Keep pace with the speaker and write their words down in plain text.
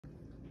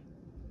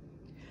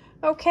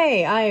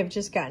Okay, I have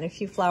just gotten a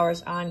few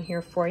flowers on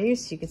here for you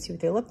so you can see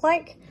what they look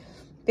like.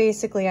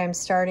 Basically, I'm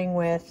starting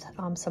with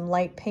some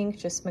light pink,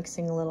 just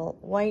mixing a little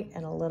white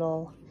and a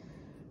little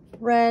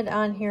red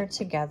on here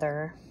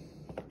together.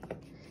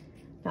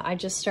 Now I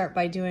just start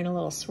by doing a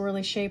little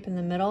swirly shape in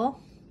the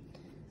middle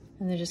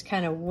and then just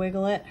kind of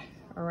wiggle it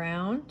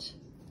around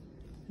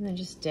and then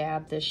just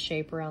dab this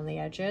shape around the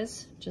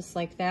edges, just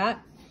like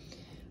that,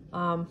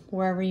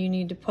 wherever you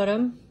need to put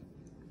them.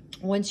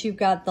 Once you've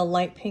got the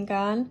light pink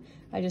on,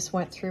 I just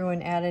went through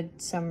and added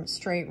some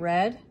straight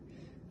red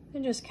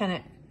and just kind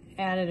of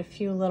added a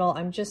few little,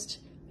 I'm just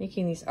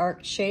making these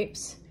arc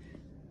shapes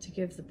to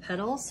give the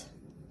petals.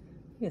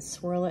 You can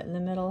swirl it in the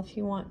middle if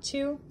you want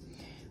to,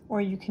 or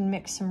you can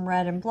mix some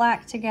red and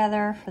black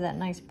together for that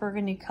nice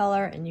burgundy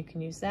color, and you can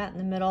use that in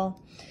the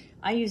middle.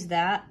 I use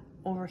that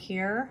over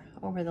here,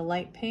 over the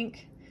light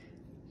pink,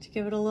 to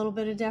give it a little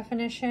bit of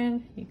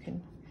definition. You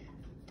can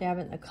dab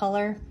it in the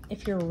color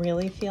if you're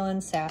really feeling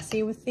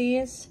sassy with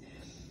these.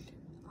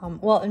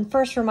 Well, and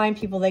first remind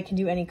people they can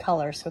do any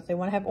color. So if they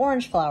want to have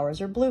orange flowers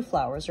or blue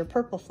flowers or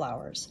purple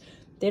flowers,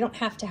 they don't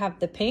have to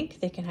have the pink.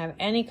 They can have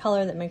any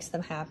color that makes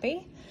them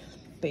happy.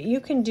 But you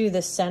can do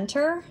the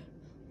center,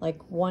 like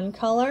one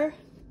color,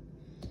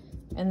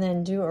 and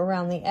then do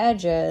around the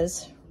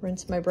edges.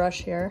 Rinse my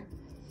brush here.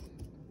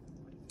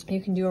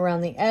 You can do around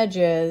the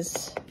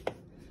edges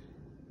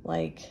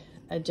like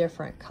a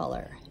different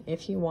color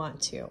if you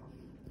want to.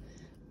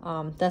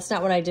 That's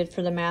not what I did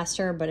for the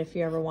master, but if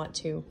you ever want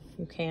to,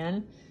 you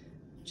can.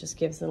 It just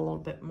gives it a little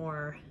bit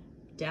more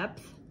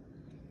depth.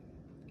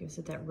 Gives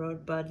it that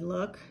rosebud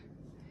look.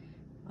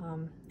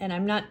 And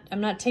I'm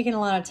not taking a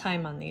lot of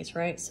time on these,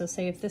 right? So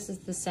say if this is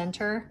the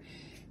center,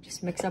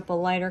 just mix up a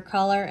lighter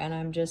color, and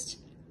I'm just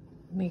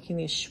making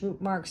these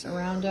swoop marks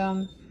around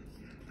them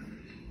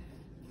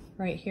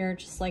right here,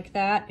 just like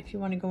that. If you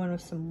want to go in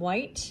with some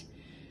white,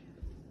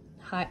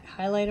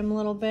 highlight them a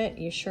little bit,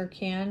 you sure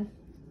can.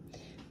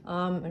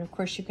 And of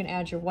course you can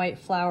add your white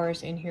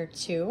flowers in here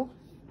too.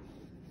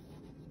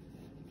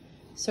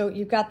 So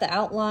you've got the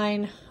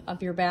outline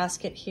of your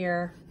basket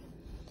here,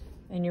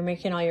 and you're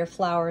making all your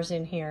flowers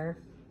in here,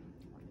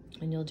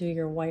 and you'll do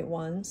your white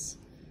ones,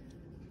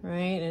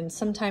 right? And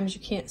sometimes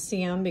you can't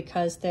see them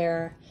because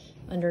they're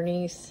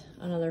underneath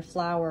another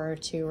flower or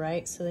two,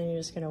 right? So then you're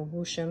just gonna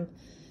whoosh them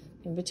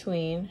in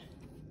between.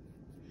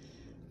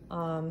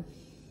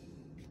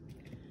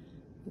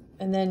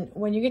 And then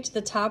when you get to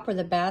the top where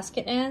the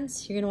basket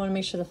ends, you're gonna wanna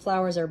make sure the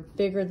flowers are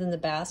bigger than the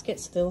basket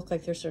so they look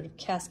like they're sort of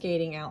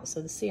cascading out.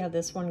 So to see how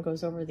this one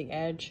goes over the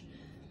edge,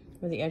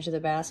 where the edge of the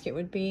basket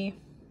would be.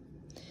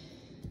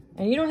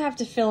 And you don't have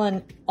to fill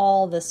in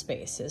all the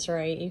spaces,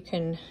 right? You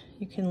can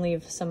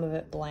leave some of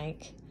it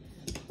blank.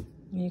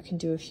 You can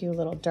do a few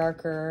little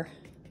darker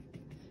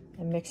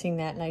and mixing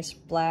that nice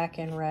black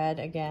and red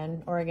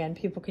again. Or again,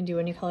 people can do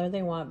any color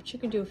they want, but you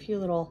can do a few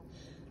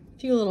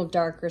little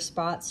darker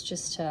spots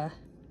just to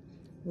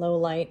low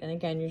light. And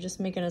again, you're just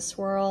making a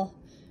swirl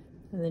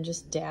and then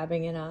just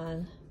dabbing it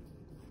on.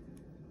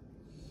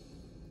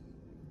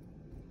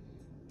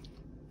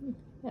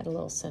 Add a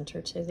little center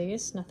to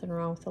these. Nothing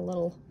wrong with a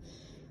little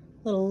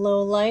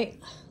low light,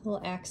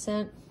 little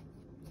accent.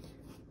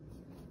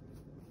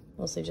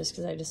 Mostly just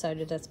because I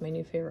decided that's my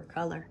new favorite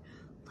color.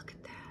 Look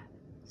at that,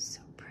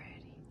 so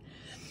pretty.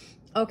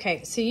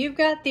 Okay, so you've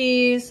got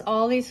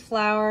all these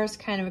flowers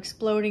kind of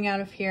exploding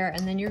out of here,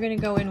 and then you're gonna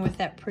go in with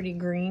that pretty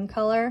green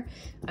color.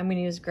 I'm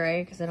gonna use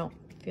gray because I don't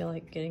feel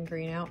like getting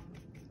green out.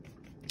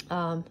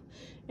 And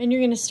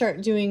you're gonna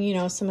start doing, you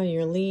know, some of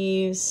your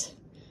leaves,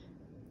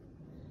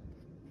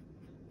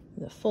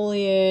 the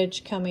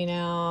foliage coming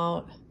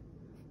out,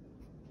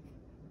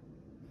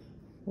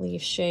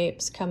 leaf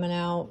shapes coming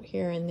out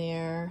here and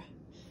there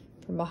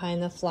from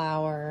behind the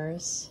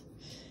flowers.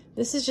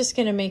 This is just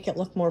going to make it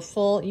look more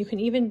full. You can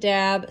even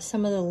dab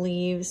some of the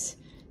leaves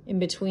in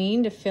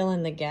between to fill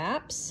in the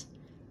gaps.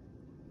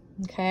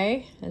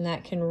 Okay, and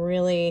that can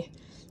really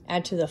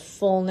add to the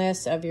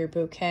fullness of your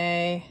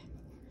bouquet.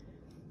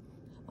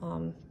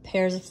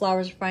 Pairs of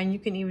flowers are fine. You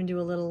can even do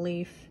a little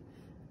leaf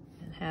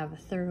and have a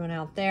third one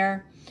out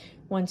there.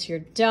 Once you're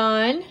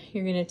done,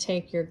 you're going to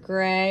take your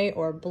gray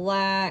or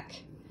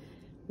black,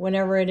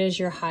 whenever it is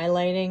you're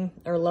highlighting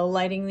or low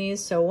lighting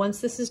these. So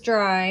once this is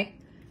dry,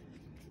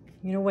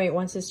 you're gonna wait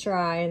once it's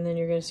dry, and then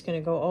you're just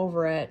gonna go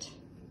over it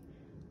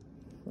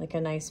like a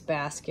nice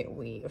basket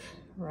weave,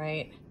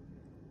 right?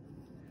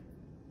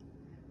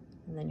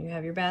 And then you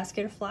have your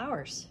basket of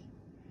flowers.